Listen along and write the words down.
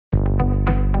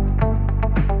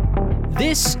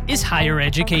This is Higher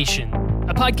Education,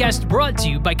 a podcast brought to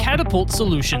you by Catapult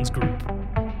Solutions Group.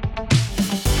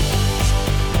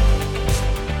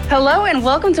 Hello and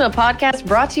welcome to a podcast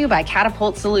brought to you by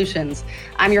Catapult Solutions.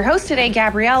 I'm your host today,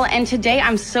 Gabrielle, and today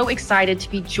I'm so excited to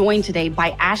be joined today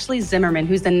by Ashli Zimmerman,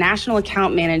 who's the National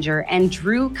Account Manager, and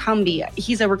Drew Cumbey.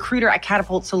 He's a recruiter at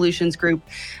Catapult Solutions Group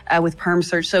with Perm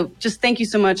Search. So just thank you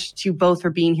so much to both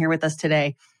for being here with us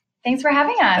today. Thanks for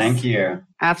having us. Thank you.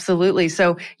 Absolutely.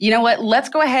 So, you know what? Let's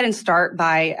go ahead and start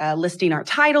by listing our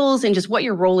titles and just what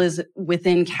your role is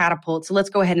within Catapult. So let's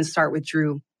go ahead and start with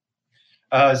Drew.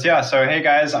 So hey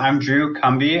guys, I'm Drew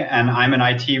Cumbey, and I'm an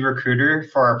IT recruiter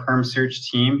for our Perm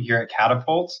Search team here at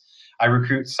Catapult. I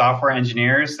recruit software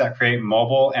engineers that create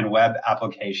mobile and web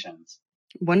applications.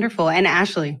 Wonderful. And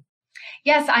Ashli?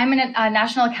 Yes, I'm a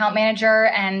national account manager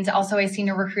and also a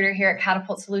senior recruiter here at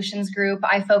Catapult Solutions Group.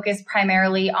 I focus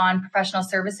primarily on professional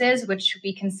services, which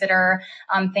we consider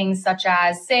things such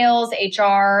as sales,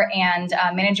 HR, and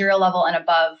managerial level and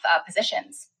above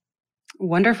positions.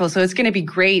 Wonderful. So it's going to be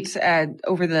great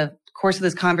over the course of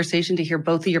this conversation to hear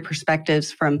both of your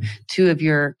perspectives from two of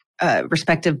your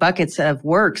respective buckets of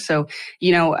work. So,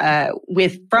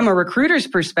 from a recruiter's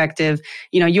perspective,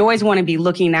 you always want to be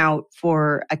looking out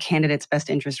for a candidate's best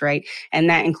interest, right? And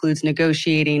that includes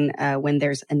negotiating when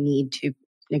there's a need to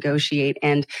negotiate.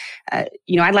 And,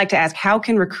 I'd like to ask, how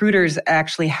can recruiters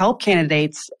actually help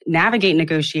candidates navigate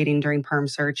negotiating during perm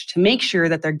search to make sure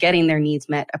that they're getting their needs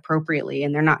met appropriately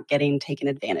and they're not getting taken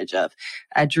advantage of?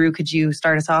 Drew, could you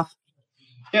start us off?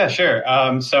 Yeah, sure.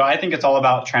 So I think it's all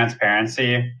about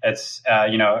transparency. It's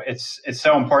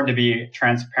so important to be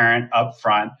transparent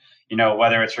upfront,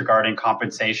 whether it's regarding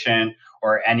compensation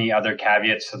or any other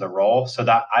caveats to the role, so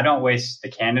that I don't waste the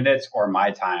candidates or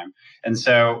my time. And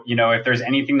so, if there's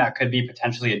anything that could be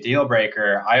potentially a deal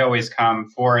breaker, I always come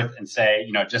forth and say,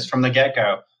 just from the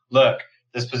get-go, look,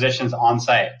 this position's on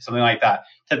site, something like that.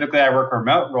 Typically, I work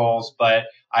remote roles, but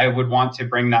I would want to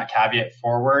bring that caveat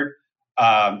forward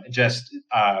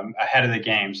ahead of the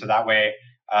game. So that way,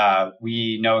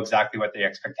 we know exactly what the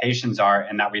expectations are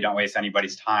and that we don't waste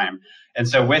anybody's time. And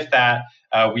so with that,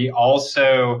 we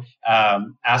also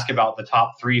ask about the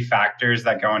top 3 factors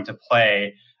that go into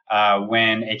play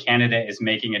when a candidate is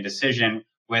making a decision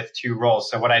with 2 roles.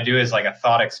 So what I do is like a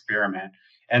thought experiment.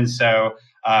 And so,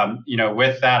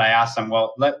 with that, I ask them,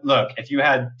 well, look, if you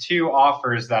had 2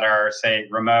 offers that are, say,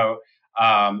 remote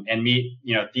and meet,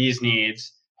 these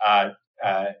needs,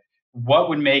 what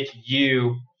would make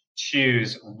you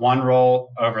choose one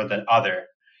role over the other?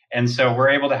 And so we're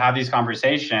able to have these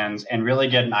conversations and really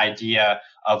get an idea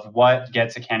of what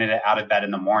gets a candidate out of bed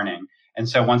in the morning. And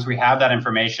so once we have that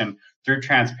information through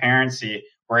transparency,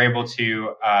 we're able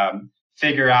to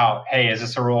figure out, hey, is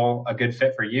this a role a good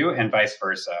fit for you, and vice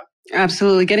versa?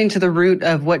 Absolutely. Getting to the root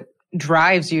of what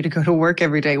drives you to go to work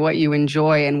every day, what you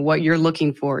enjoy and what you're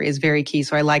looking for is very key.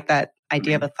 So I like that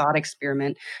idea of a thought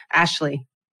experiment. Ashli?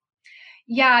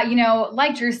 Yeah,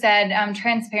 like Drew said,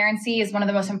 transparency is one of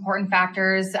the most important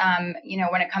factors,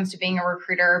 when it comes to being a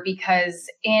recruiter, because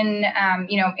in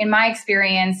my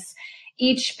experience,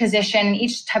 each position,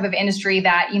 each type of industry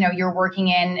that, you're working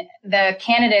in, the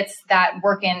candidates that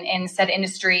work in said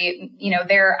industry,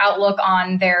 their outlook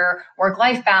on their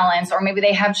work-life balance, or maybe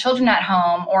they have children at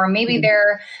home, or maybe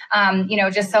they're,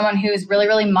 just someone who's really,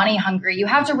 really money hungry. You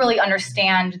have to really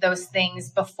understand those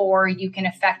things before you can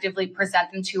effectively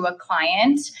present them to a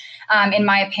client, in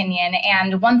my opinion.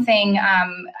 And one thing,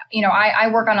 I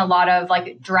work on a lot of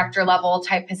like director level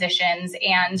type positions.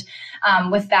 And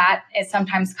with that, it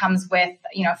sometimes comes with,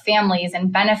 families,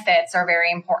 and benefits are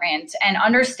very important. And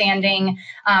understanding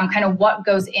kind of what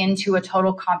goes into a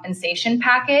total compensation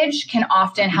package can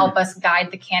often help us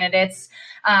guide the candidates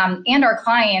and our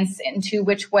clients into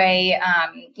which way,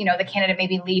 the candidate may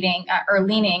be leading or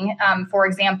leaning. For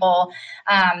example,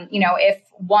 if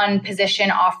one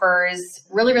position offers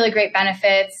really, really great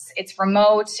benefits, it's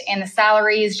remote, and the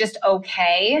salary is just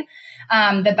okay,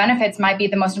 the benefits might be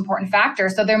the most important factor.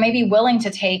 So they may be willing to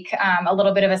take a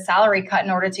little bit of a salary cut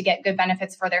in order to get good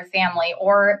benefits for their family.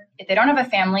 Or if they don't have a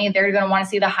family, they're going to want to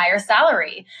see the higher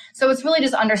salary. So it's really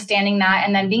just understanding that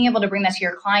and then being able to bring that to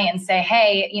your client and say,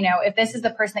 hey, if this is the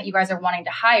person that you guys are wanting to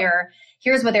hire,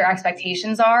 here's what their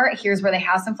expectations are, here's where they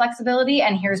have some flexibility,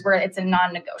 and here's where it's a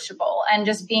non-negotiable. And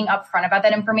just being upfront about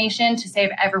that information to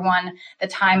save everyone the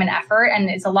time and effort. And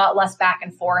it's a lot less back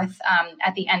and forth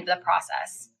at the end of the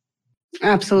process.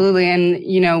 Absolutely.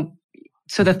 And,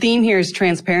 so the theme here is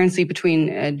transparency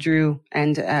between Drew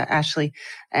and Ashli.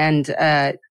 And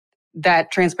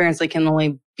that transparency can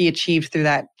only be achieved through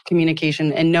that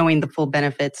communication and knowing the full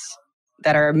benefits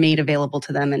that are made available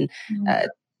to them. And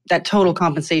that total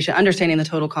compensation, understanding the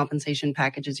total compensation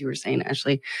package, as you were saying,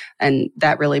 Ashley. And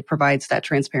that really provides that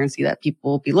transparency that people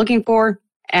will be looking for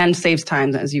and saves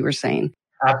time, as you were saying.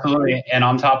 Absolutely. And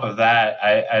on top of that,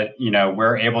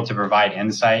 we're able to provide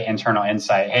insight, internal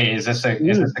insight. Hey, is this a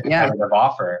competitive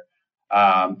offer?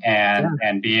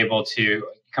 And be able to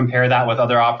compare that with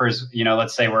other offers.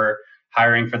 Let's say we're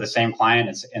hiring for the same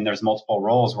client and there's multiple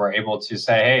roles. We're able to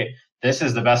say, hey, this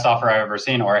is the best offer I've ever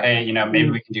seen, or hey,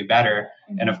 maybe we can do better.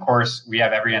 And of course, we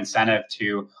have every incentive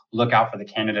to look out for the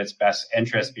candidate's best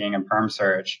interest, being in perm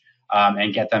search,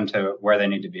 and get them to where they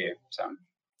need to be. So.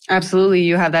 Absolutely.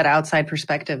 You have that outside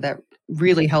perspective that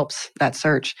really helps that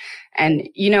search. And,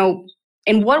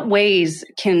 in what ways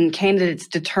can candidates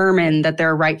determine that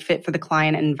they're a right fit for the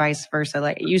client and vice versa?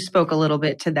 Like you spoke a little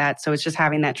bit to that. So it's just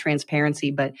having that transparency,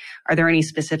 but are there any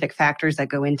specific factors that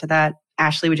go into that?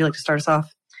 Ashley, would you like to start us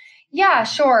off? Yeah,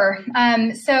 sure.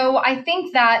 So I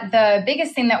think that the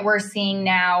biggest thing that we're seeing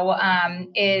now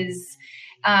is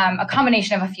a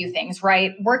combination of a few things,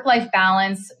 right? Work-life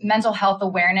balance, mental health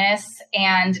awareness,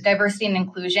 and diversity and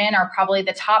inclusion are probably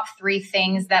the top three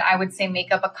things that I would say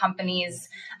make up a company's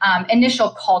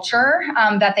initial culture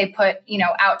that they put,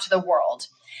 out to the world.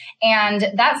 And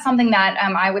that's something that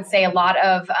I would say a lot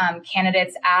of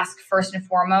candidates ask first and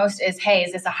foremost is, hey,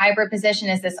 is this a hybrid position?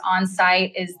 Is this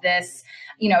on-site? Is this,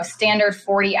 standard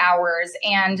 40 hours?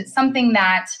 And something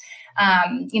that,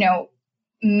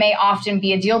 may often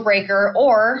be a deal breaker,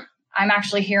 or I'm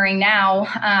actually hearing now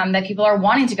that people are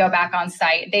wanting to go back on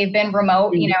site. They've been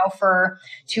remote, for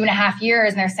 2.5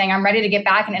 years, and they're saying, I'm ready to get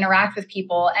back and interact with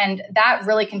people. And that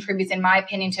really contributes, in my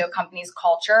opinion, to a company's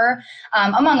culture.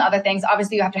 Among other things,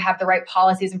 obviously, you have to have the right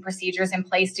policies and procedures in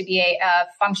place to be a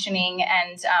functioning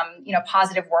and,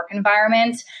 positive work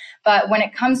environment. But when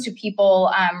it comes to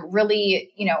people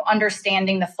really,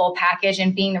 understanding the full package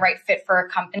and being the right fit for a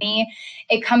company,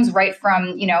 it comes right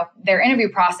from, their interview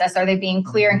process. Are they being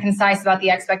clear and concise about the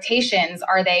expectations?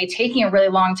 Are they taking a really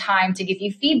long time to give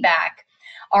you feedback?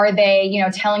 Are they,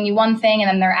 telling you one thing and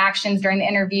then their actions during the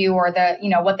interview or the,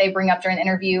 what they bring up during the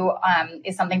interview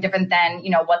is something different than,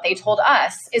 what they told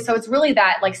us. So it's really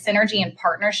that like synergy and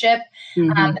partnership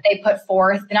that they put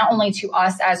forth, not only to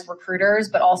us as recruiters,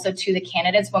 but also to the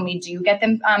candidates when we do get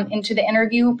them into the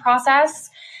interview process.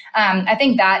 I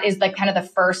think that is like kind of the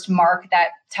first mark that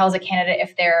tells a candidate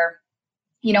if they're,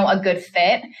 a good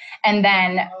fit. And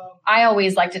then I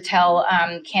always like to tell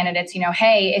candidates,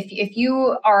 hey, if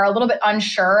you are a little bit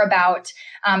unsure about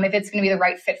if it's going to be the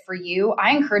right fit for you,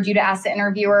 I encourage you to ask the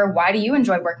interviewer, why do you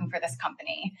enjoy working for this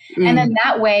company? And then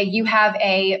that way you have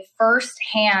a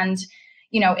firsthand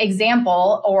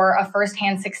example or a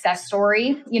firsthand success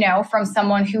story, from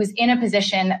someone who's in a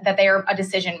position that they are a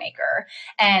decision maker.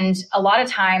 And a lot of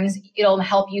times it'll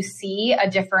help you see a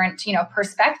different,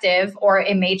 perspective, or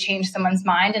it may change someone's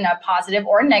mind in a positive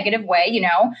or a negative way.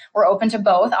 We're open to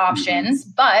both options,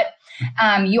 but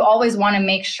you always want to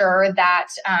make sure that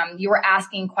you are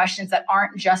asking questions that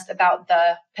aren't just about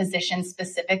the position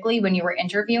specifically when you were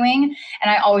interviewing.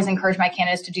 And I always encourage my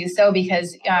candidates to do so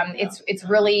because it's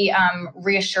really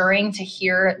reassuring to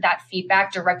hear that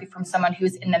feedback directly from someone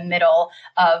who's in the middle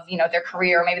of their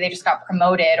career. Maybe they just got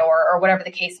promoted or whatever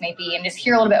the case may be, and just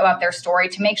hear a little bit about their story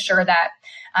to make sure that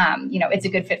it's a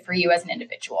good fit for you as an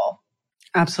individual.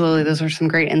 Absolutely, those are some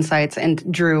great insights.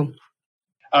 And Drew.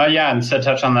 And to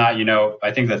touch on that,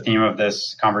 I think the theme of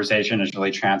this conversation is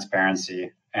really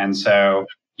transparency. And so,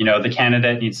 the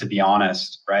candidate needs to be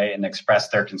honest, right? And express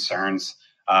their concerns,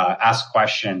 ask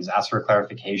questions, ask for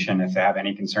clarification if they have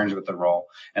any concerns with the role.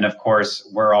 And of course,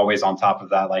 we're always on top of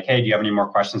that. Like, hey, do you have any more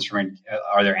questions for me?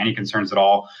 Are there any concerns at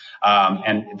all?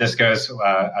 And this goes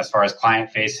as far as client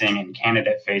facing and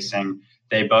candidate facing.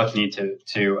 They both need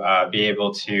to be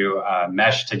able to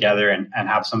mesh together and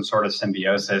have some sort of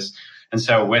symbiosis. And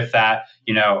so with that,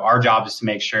 our job is to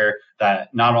make sure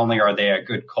that not only are they a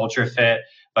good culture fit,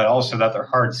 but also that their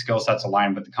hard skill sets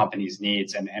align with the company's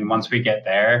needs. And once we get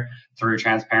there through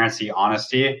transparency,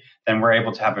 honesty, then we're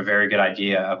able to have a very good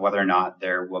idea of whether or not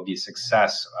there will be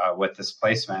success with this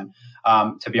placement.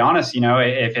 To be honest,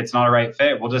 if it's not a right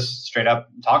fit, we'll just straight up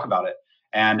talk about it.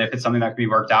 And if it's something that can be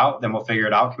worked out, then we'll figure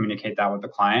it out, communicate that with the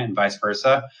client and vice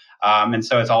versa. And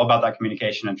so it's all about that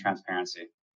communication and transparency.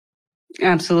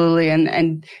 Absolutely.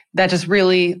 And that just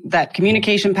really, that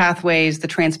communication pathways, the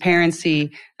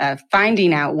transparency,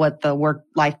 finding out what the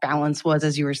work-life balance was,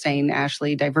 as you were saying,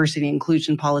 Ashli, diversity,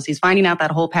 inclusion policies, finding out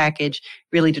that whole package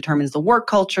really determines the work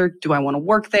culture. Do I want to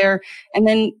work there? And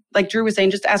then, like Drew was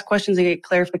saying, just ask questions and get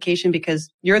clarification, because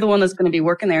you're the one that's going to be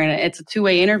working there. And it's a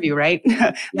two-way interview, right?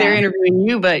 They're interviewing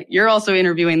you, but you're also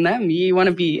interviewing them. You want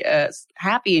to be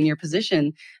happy in your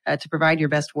position to provide your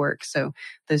best work. So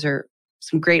those are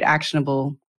some great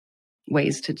actionable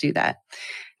ways to do that.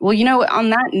 Well, on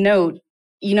that note,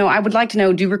 I would like to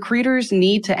know, do recruiters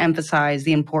need to emphasize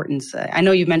the importance? I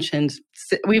know we've mentioned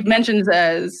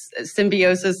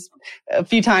symbiosis a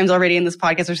few times already in this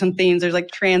podcast. There's some themes. There's like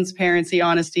transparency,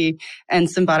 honesty, and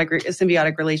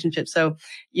symbiotic relationships. So,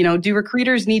 do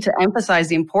recruiters need to emphasize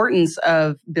the importance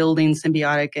of building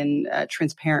symbiotic and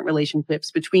transparent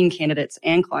relationships between candidates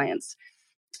and clients?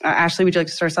 Ashli, would you like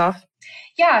to start us off?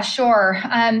 Yeah, sure.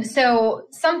 So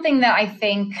something that I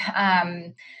think,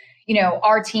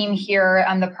 our team here,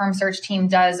 the perm search team,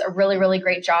 does a really, really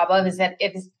great job of is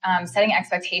setting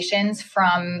expectations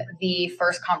from the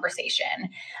first conversation,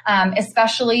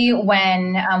 especially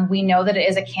when we know that it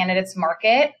is a candidate's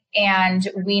market, and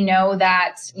we know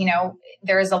that,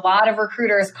 there's a lot of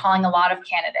recruiters calling a lot of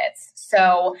candidates.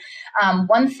 So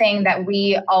one thing that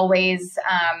we always,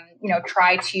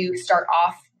 try to start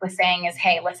off with saying is,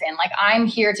 hey, listen, I'm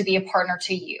here to be a partner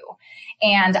to you.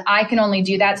 And I can only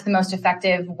do that to the most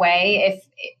effective way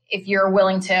if you're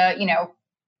willing to,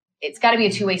 it's got to be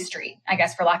a two-way street, I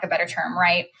guess, for lack of a better term,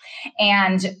 right?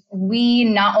 And we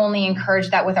not only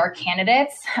encourage that with our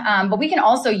candidates, but we can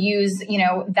also use,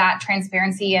 that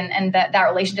transparency and that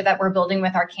relationship that we're building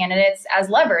with our candidates as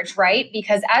leverage, right?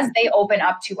 Because as they open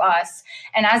up to us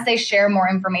and as they share more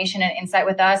information and insight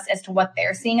with us as to what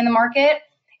they're seeing in the market,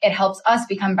 it helps us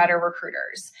become better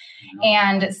recruiters.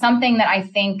 And something that I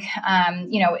think,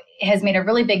 has made a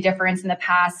really big difference in the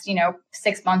past,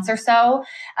 6 months or so,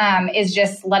 is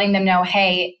just letting them know,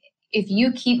 hey, if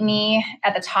you keep me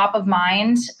at the top of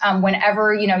mind,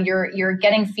 whenever, you're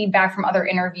getting feedback from other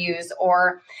interviews,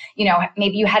 or,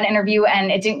 maybe you had an interview and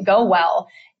it didn't go well,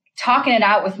 talking it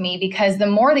out with me, because the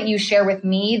more that you share with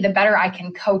me, the better I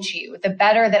can coach you, the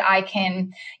better that I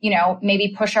can,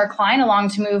 maybe push our client along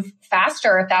to move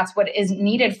faster if that's what is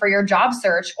needed for your job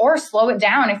search, or slow it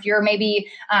down if you're maybe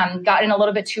gotten a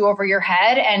little bit too over your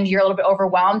head and you're a little bit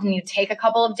overwhelmed and you take a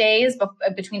couple of days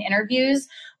between interviews.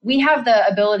 We have the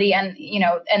ability and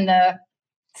the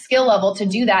skill level to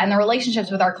do that, and the relationships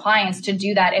with our clients to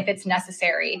do that if it's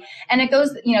necessary. And it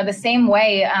goes, the same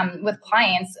way with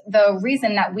clients. The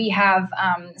reason that we have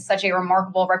such a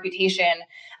remarkable reputation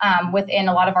within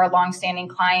a lot of our longstanding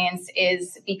clients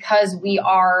is because we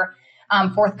are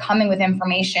forthcoming with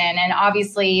information, and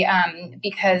obviously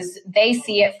because they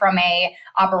see it from a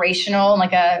operational,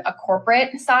 like a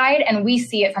corporate side, and we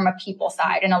see it from a people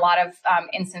side in a lot of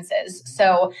instances.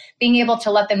 So being able to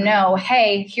let them know,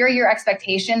 hey, here are your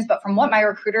expectations, but from what my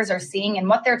recruiters are seeing and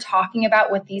what they're talking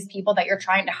about with these people that you're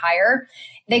trying to hire,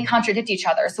 they contradict each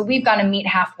other. So we've got to meet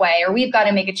halfway, or we've got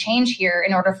to make a change here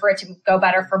in order for it to go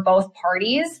better for both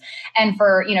parties, and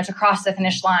for, to cross the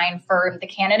finish line for the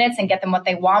candidates and get them what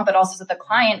they want, but also so the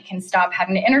client can stop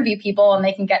having to interview people and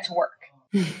they can get to work.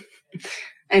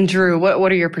 And Drew,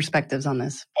 what are your perspectives on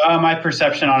this? My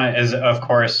perception on it is, of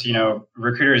course,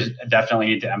 recruiters definitely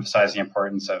need to emphasize the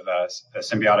importance of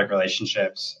symbiotic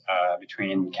relationships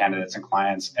between candidates and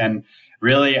clients. And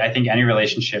really, I think any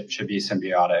relationship should be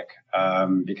symbiotic,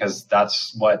 because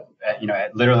that's what,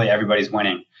 literally everybody's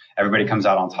winning. Everybody comes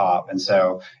out on top. And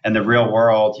so in the real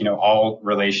world, all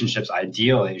relationships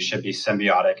ideally should be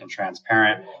symbiotic and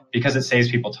transparent, because it saves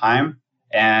people time.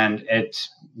 And it's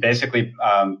basically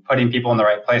putting people in the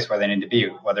right place where they need to be,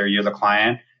 whether you're the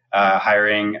client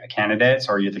hiring candidates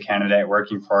or you're the candidate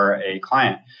working for a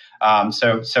client.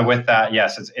 So with that,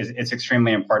 yes, it's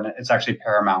extremely important. It's actually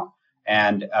paramount.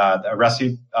 And a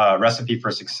recipe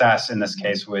for success in this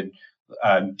case would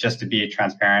just to be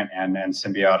transparent and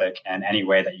symbiotic in any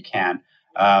way that you can.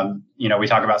 We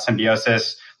talk about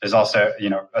symbiosis. There's also,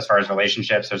 as far as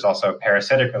relationships, there's also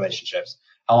parasitic relationships.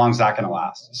 How long is that going to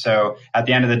last? So at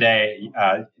the end of the day,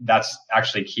 that's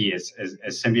actually key is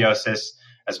symbiosis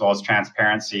as well as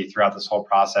transparency throughout this whole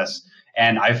process.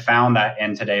 And I've found that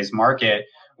in today's market,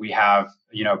 we have,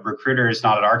 recruiters,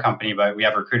 not at our company, but we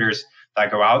have recruiters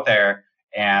that go out there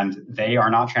and they are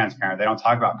not transparent. They don't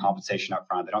talk about compensation up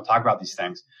front. They don't talk about these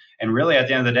things. And really at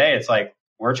the end of the day, it's like,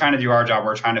 we're trying to do our job.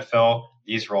 We're trying to fill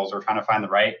these roles. We're trying to find the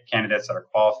right candidates that are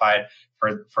qualified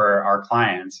for our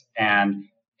clients. And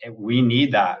we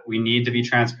need that. We need to be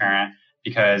transparent.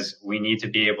 because we need to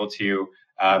be able to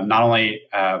not only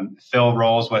fill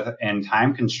roles within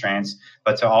time constraints,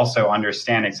 but to also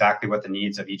understand exactly what the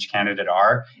needs of each candidate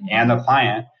are and the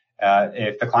client.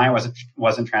 If the client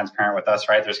wasn't transparent with us,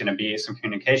 right, there's going to be some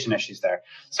communication issues there.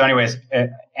 So anyways,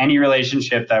 any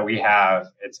relationship that we have,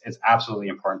 it's absolutely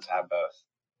important to have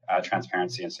both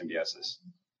transparency and symbiosis.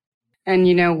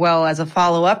 And, well, as a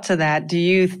follow-up to that, do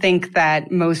you think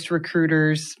that most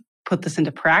recruiters put this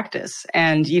into practice?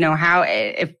 And,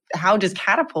 how does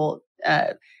Catapult,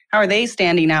 how are they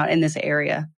standing out in this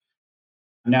area?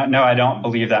 No, I don't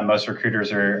believe that most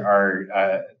recruiters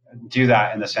are do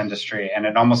that in this industry. And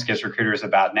it almost gives recruiters a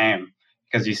bad name,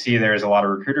 because you see there's a lot of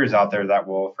recruiters out there that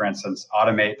will, for instance,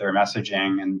 automate their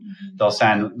messaging, and they'll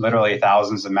send literally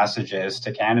thousands of messages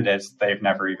to candidates they've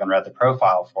never even read the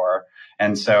profile for.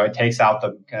 And so it takes out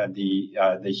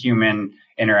the human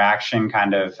interaction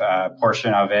kind of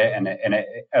portion of it. And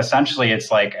essentially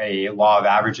it's like a law of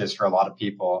averages for a lot of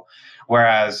people.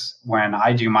 Whereas when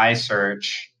I do my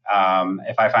search,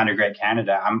 if I find a great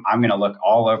candidate, I'm going to look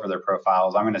all over their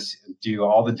profiles. I'm going to do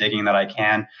all the digging that I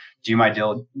can, do my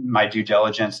due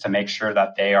diligence to make sure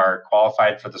that they are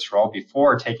qualified for this role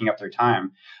before taking up their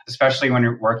time, especially when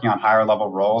you're working on higher level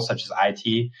roles such as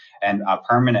IT and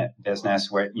permanent business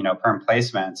where, perm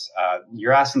placements.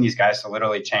 You're asking these guys to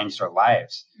literally change their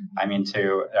lives. I mean,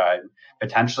 to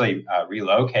potentially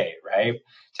relocate, right?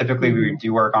 Typically, we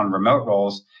do work on remote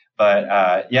roles, but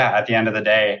at the end of the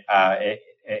day,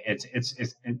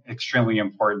 it's extremely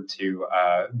important to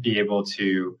be able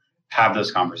to have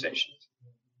those conversations.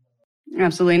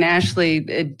 Absolutely. And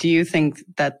Ashli, do you think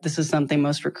that this is something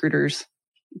most recruiters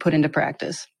put into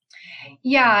practice?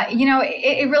 Yeah,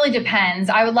 it really depends.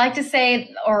 I would like to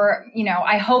say, or,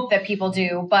 I hope that people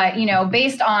do, but,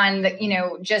 based on,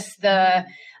 just the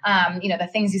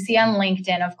things you see on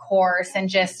LinkedIn, of course, and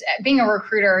just being a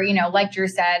recruiter, like Drew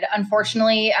said,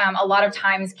 unfortunately, a lot of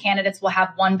times candidates will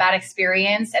have one bad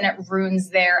experience and it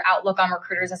ruins their outlook on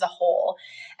recruiters as a whole.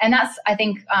 And that's, I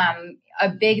think, a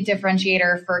big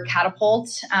differentiator for Catapult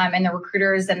and the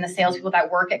recruiters and the salespeople that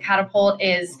work at Catapult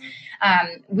is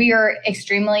we are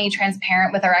extremely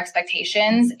transparent with our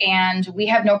expectations, and we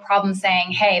have no problem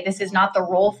saying, hey, this is not the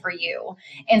role for you,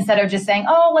 instead of just saying,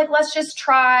 oh, let's just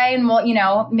try and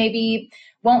we'll, maybe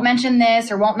won't mention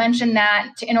this or won't mention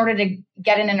that in order to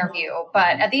get an interview.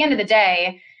 But at the end of the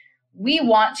day, we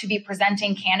want to be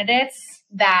presenting candidates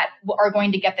that are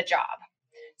going to get the job.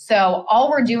 So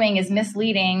all we're doing is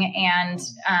misleading and,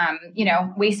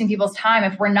 wasting people's time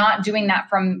if we're not doing that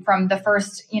from the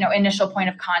first, initial point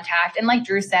of contact. And like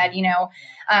Drew said,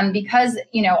 because,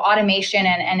 automation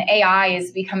and AI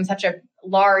has become such a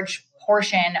large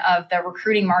portion of the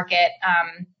recruiting market,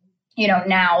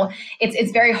 now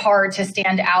it's very hard to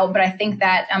stand out. But I think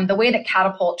that the way that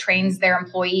Catapult trains their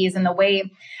employees and the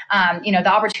way, the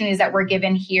opportunities that we're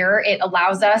given here, it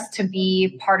allows us to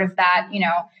be part of that,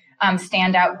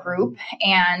 standout group.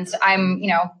 And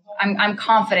I'm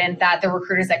confident that the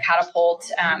recruiters at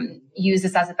Catapult use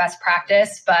this as a best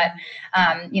practice, but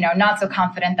not so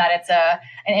confident that it's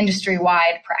an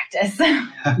industry-wide practice.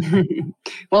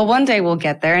 Well, one day we'll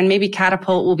get there, and maybe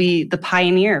Catapult will be the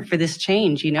pioneer for this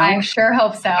change. I sure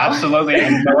hope so. Absolutely,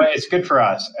 and it's good for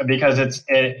us because it's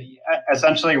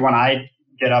essentially when I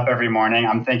get up every morning,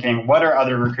 I'm thinking, what are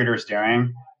other recruiters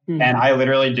doing? And I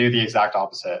literally do the exact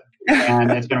opposite. And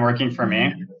it's been working for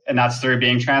me. And that's through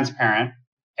being transparent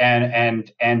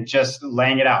and just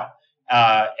laying it out.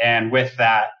 And with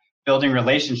that, building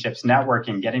relationships,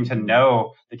 networking, getting to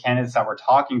know the candidates that we're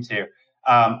talking to.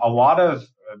 A lot of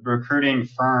recruiting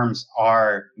firms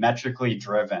are metrically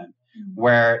driven,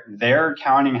 where they're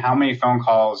counting how many phone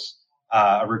calls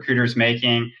a recruiter's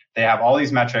making. They have all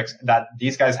these metrics that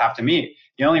these guys have to meet.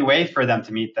 The only way for them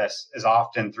to meet this is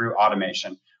often through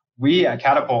automation. We at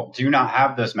Catapult do not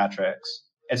have those metrics.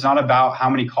 It's not about how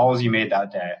many calls you made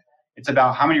that day. It's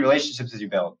about how many relationships did you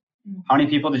build? How many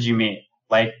people did you meet?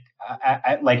 Like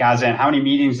as in how many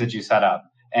meetings did you set up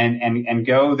and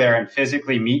go there and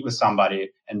physically meet with somebody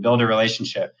and build a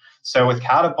relationship. So with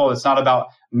Catapult, it's not about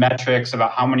metrics,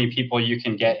 about how many people you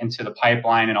can get into the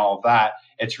pipeline and all of that.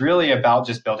 It's really about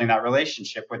just building that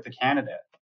relationship with the candidate.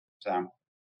 So.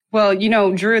 Well,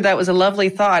 Drew, that was a lovely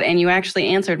thought. And you actually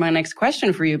answered my next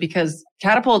question for you, because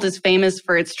Catapult is famous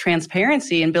for its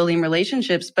transparency and building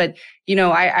relationships. But,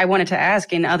 I wanted to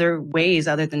ask, in other ways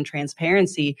other than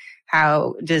transparency,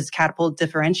 how does Catapult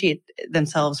differentiate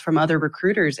themselves from other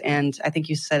recruiters? And I think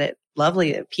you said it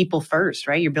lovely, people first,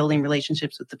 right? You're building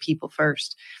relationships with the people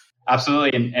first.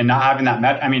 Absolutely. And not having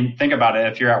that think about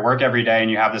it. If you're at work every day and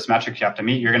you have this metric you have to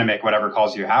meet, you're going to make whatever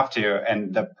calls you have to.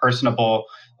 And the personable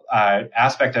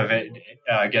aspect of it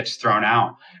gets thrown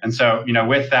out. And so,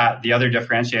 with that, the other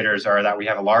differentiators are that we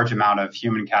have a large amount of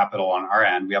human capital on our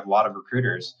end. We have a lot of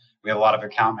recruiters. We have a lot of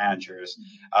account managers.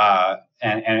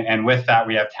 And with that,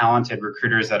 we have talented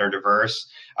recruiters that are diverse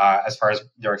as far as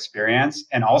their experience.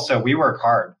 And also, we work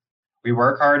hard. We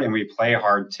work hard and we play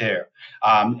hard too.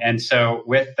 And so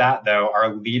with that, though,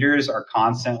 our leaders are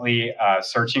constantly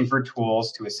searching for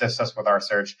tools to assist us with our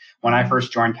search. When I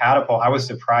first joined Catapult, I was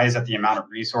surprised at the amount of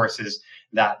resources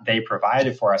that they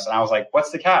provided for us. And I was like,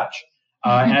 what's the catch?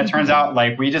 And it turns out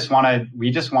like we just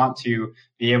want to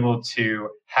be able to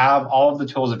have all of the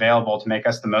tools available to make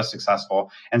us the most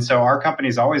successful. And so our company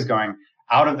is always going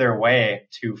out of their way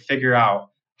to figure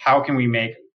out how can we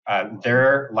make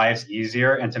their lives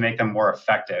easier and to make them more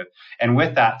effective. And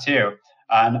with that too,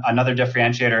 another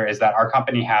differentiator is that our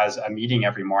company has a meeting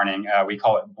every morning. We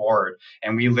call it board,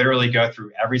 and we literally go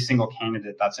through every single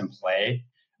candidate that's in play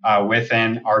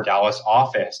within our Dallas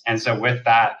office. And so with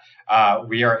that,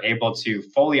 we are able to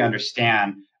fully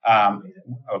understand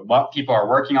what people are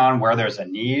working on, where there's a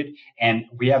need, and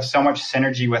we have so much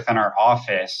synergy within our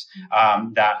office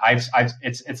that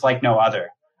it's like no other.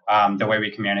 The way we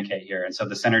communicate here. And so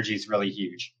the synergy is really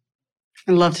huge.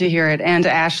 I'd love to hear it. And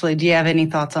Ashli, do you have any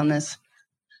thoughts on this?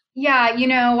 Yeah,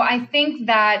 I think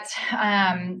that,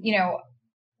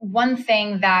 one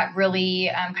thing that really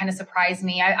kind of surprised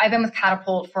me, I've been with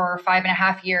Catapult for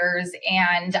 5.5 years,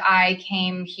 and I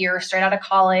came here straight out of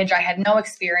college. I had no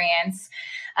experience,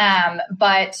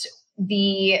 but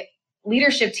the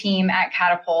leadership team at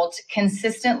Catapult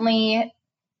consistently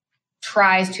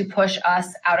tries to push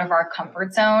us out of our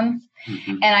comfort zone.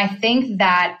 Mm-hmm. And I think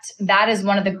that is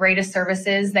one of the greatest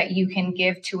services that you can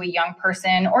give to a young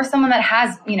person or someone that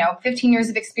has, 15 years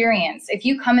of experience. If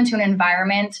you come into an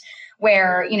environment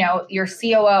where, your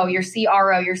COO, your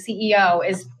CRO, your CEO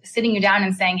is sitting you down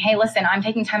and saying, hey, listen, I'm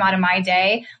taking time out of my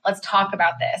day. Let's talk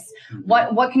about this.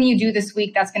 Mm-hmm. What can you do this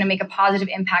week that's going to make a positive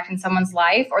impact in someone's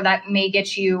life, or that may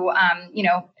get you,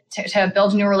 to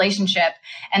build a new relationship.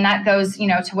 And that goes,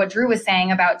 to what Drew was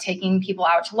saying about taking people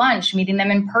out to lunch, meeting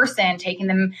them in person, taking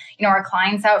them, our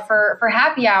clients out for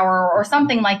happy hour or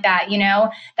something like that.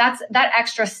 That's that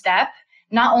extra step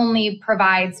not only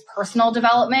provides personal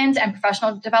development and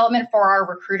professional development for our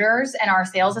recruiters and our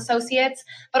sales associates,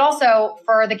 but also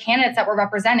for the candidates that we're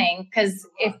representing. Because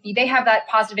if they have that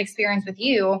positive experience with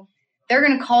you, they're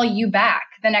going to call you back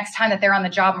the next time that they're on the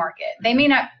job market. They may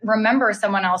not remember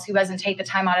someone else who doesn't take the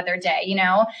time out of their day,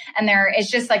 and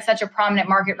it's just like such a prominent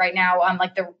market right now on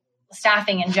like the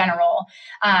staffing in general,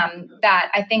 that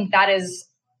I think that is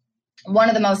one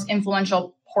of the most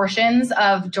influential portions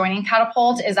of joining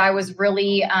Catapult. Is I was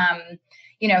really,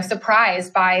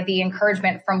 surprised by the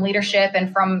encouragement from leadership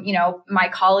and from, my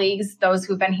colleagues, those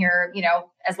who've been here,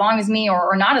 as long as me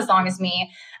or not as long as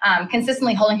me,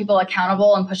 consistently holding people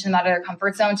accountable and pushing them out of their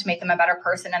comfort zone to make them a better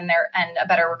person and a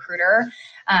better recruiter.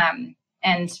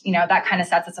 That kind of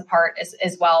sets us apart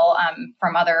as well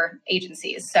from other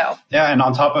agencies. So yeah, and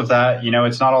on top of that,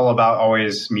 it's not all about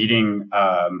always meeting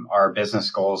our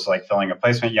business goals, like filling a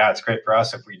placement. Yeah, it's great for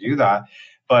us if we do that.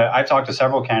 But I've talked to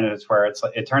several candidates where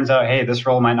it turns out, hey, this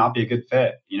role might not be a good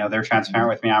fit. They're transparent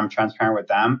with me. I'm transparent with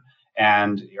them.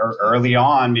 And early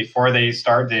on, before they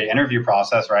start the interview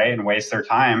process, right, and waste their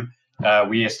time,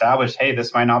 we established, hey,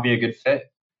 this might not be a good fit.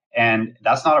 And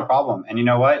that's not a problem. And you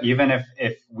know what? Even if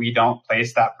we don't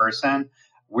place that person,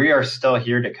 we are still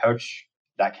here to coach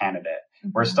that candidate.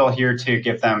 Mm-hmm. We're still here to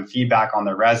give them feedback on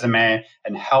their resume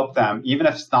and help them, even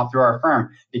if it's not through our firm,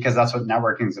 because that's what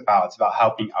networking is about. It's about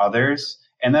helping others.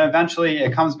 And then eventually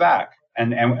it comes back.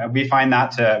 And we find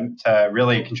that to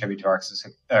really contribute to our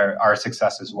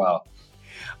success as well.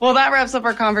 Well, that wraps up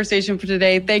our conversation for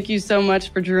today. Thank you so much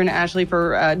for Drew and Ashli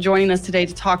for joining us today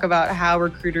to talk about how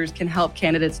recruiters can help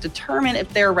candidates determine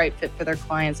if they're a right fit for their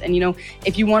clients. And,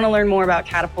 if you want to learn more about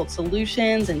Catapult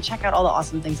Solutions and check out all the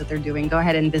awesome things that they're doing, go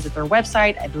ahead and visit their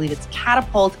website. I believe it's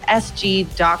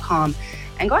catapultsg.com.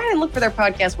 And go ahead and look for their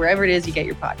podcast wherever it is you get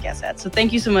your podcast at. So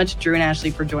thank you so much, Drew and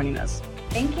Ashli, for joining us.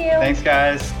 Thank you. Thanks,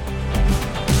 guys.